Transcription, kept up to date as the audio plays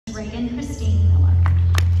Reagan Christine Miller.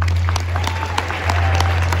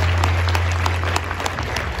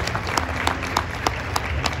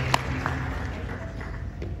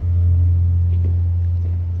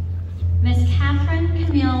 Miss Catherine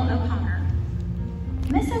Camille O'Connor.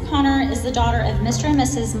 Miss O'Connor is the daughter of Mr. and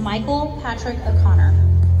Mrs. Michael Patrick O'Connor.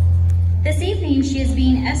 This evening, she is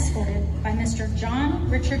being escorted by Mr. John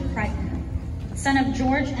Richard Crichton, son of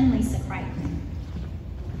George and Lisa Crichton.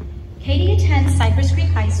 Katie attends Cypress Creek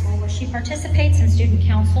High School, where she participates in student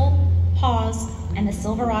council, PAWS, and the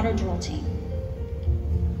Silverado drill team.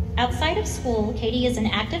 Outside of school, Katie is an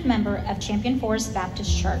active member of Champion Forest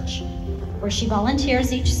Baptist Church, where she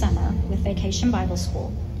volunteers each summer with Vacation Bible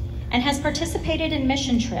School and has participated in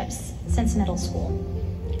mission trips since middle school.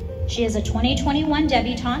 She is a 2021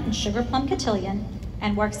 debutante in Sugar Plum Cotillion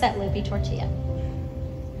and works at Loopy Tortilla.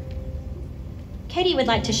 Katie would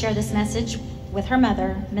like to share this message with her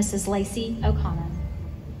mother, Mrs. Lacey O'Connor.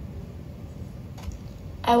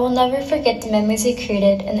 I will never forget the memories we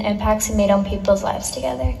created and the impacts we made on people's lives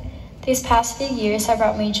together. These past few years have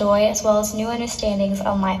brought me joy as well as new understandings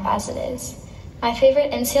on life as it is. My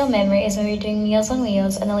favorite NCL memory is when we were doing Meals on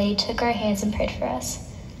Wheels and the lady took our hands and prayed for us.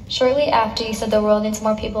 Shortly after, you said the world needs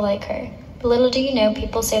more people like her. But little do you know,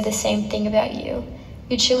 people say the same thing about you.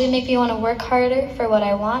 You truly make me want to work harder for what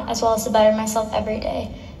I want as well as to better myself every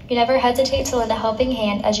day. You never hesitate to lend a helping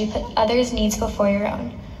hand as you put others' needs before your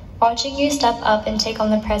own. Watching you step up and take on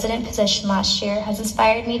the president position last year has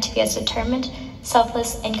inspired me to be as determined,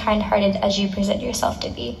 selfless, and kind-hearted as you present yourself to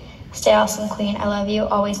be. Stay awesome, Queen. I love you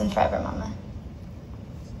always and forever, Mama.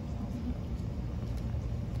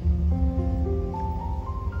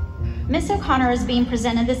 Miss O'Connor is being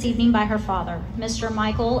presented this evening by her father, Mr.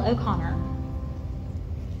 Michael O'Connor.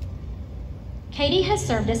 Katie has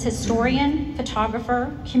served as historian,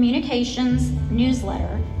 photographer, communications,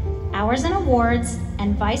 newsletter, hours and awards,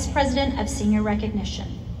 and vice president of senior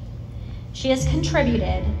recognition. She has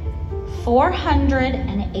contributed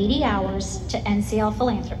 480 hours to NCL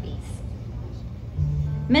philanthropies.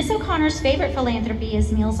 Miss O'Connor's favorite philanthropy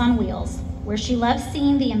is Meals on Wheels, where she loves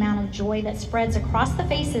seeing the amount of joy that spreads across the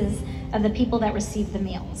faces of the people that receive the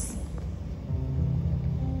meals.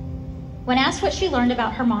 When asked what she learned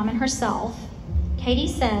about her mom and herself, Katie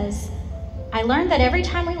says, "I learned that every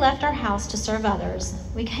time we left our house to serve others,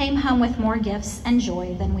 we came home with more gifts and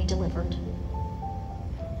joy than we delivered."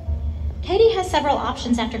 Katie has several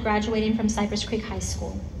options after graduating from Cypress Creek High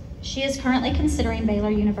School. She is currently considering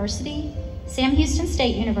Baylor University, Sam Houston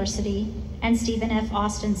State University, and Stephen F.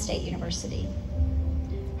 Austin State University.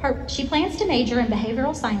 She plans to major in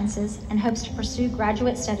behavioral sciences and hopes to pursue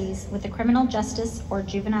graduate studies with the criminal justice or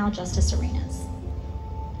juvenile justice arenas.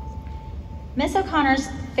 Miss O'Connor's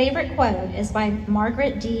favorite quote is by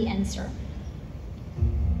Margaret D. Enser.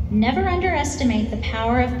 "Never underestimate the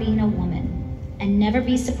power of being a woman, and never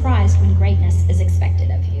be surprised when greatness is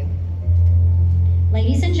expected of you."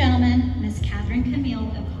 Ladies and gentlemen, Miss Catherine Camille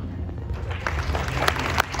O'Connor.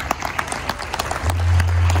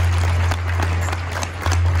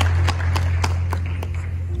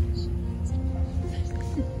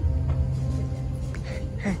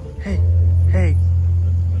 Hey,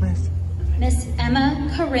 Miss Emma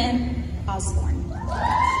Corinne Osborne.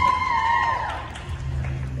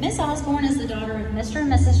 Miss Osborne is the daughter of Mr.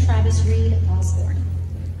 and Mrs. Travis Reed Osborne.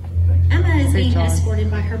 Emma is being escorted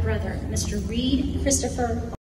by her brother, Mr. Reed Christopher